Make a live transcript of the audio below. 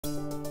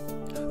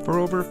For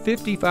over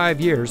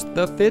 55 years,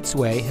 the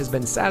Fitzway has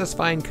been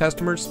satisfying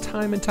customers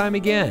time and time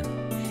again.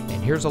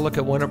 And here's a look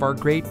at one of our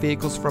great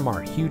vehicles from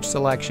our huge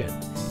selection.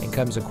 It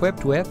comes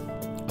equipped with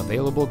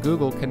available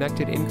Google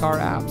connected in-car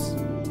apps,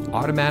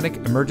 automatic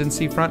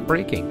emergency front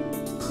braking,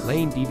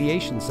 lane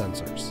deviation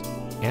sensors,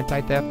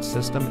 anti-theft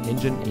system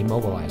engine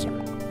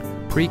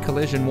immobilizer,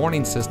 pre-collision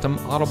warning system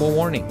audible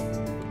warning,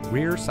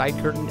 rear side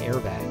curtain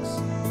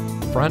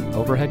airbags, front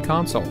overhead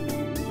console,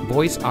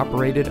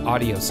 voice-operated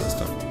audio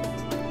system,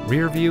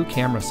 rear view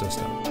camera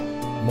system,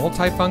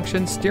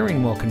 multifunction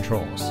steering wheel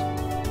controls.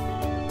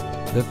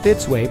 The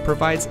Fitzway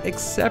provides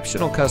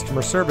exceptional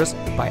customer service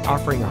by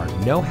offering our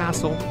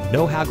no-hassle,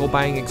 no-haggle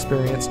buying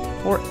experience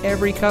for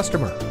every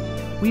customer.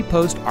 We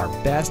post our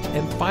best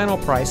and final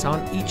price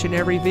on each and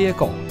every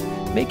vehicle,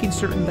 making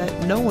certain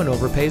that no one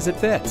overpays at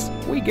Fitz.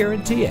 We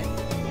guarantee it.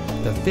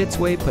 The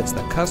Fitzway puts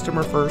the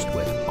customer first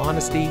with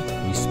honesty,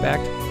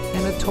 respect,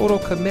 and a total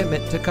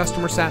commitment to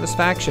customer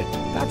satisfaction.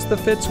 That's the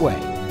Fitzway.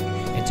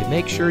 And to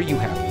make sure you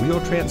have real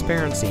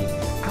transparency,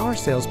 our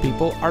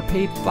salespeople are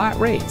paid flat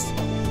rates.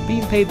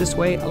 Being paid this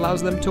way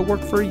allows them to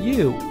work for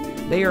you.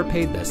 They are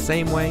paid the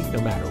same way no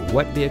matter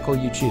what vehicle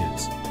you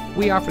choose.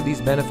 We offer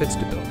these benefits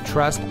to build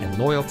trust and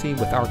loyalty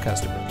with our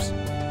customers.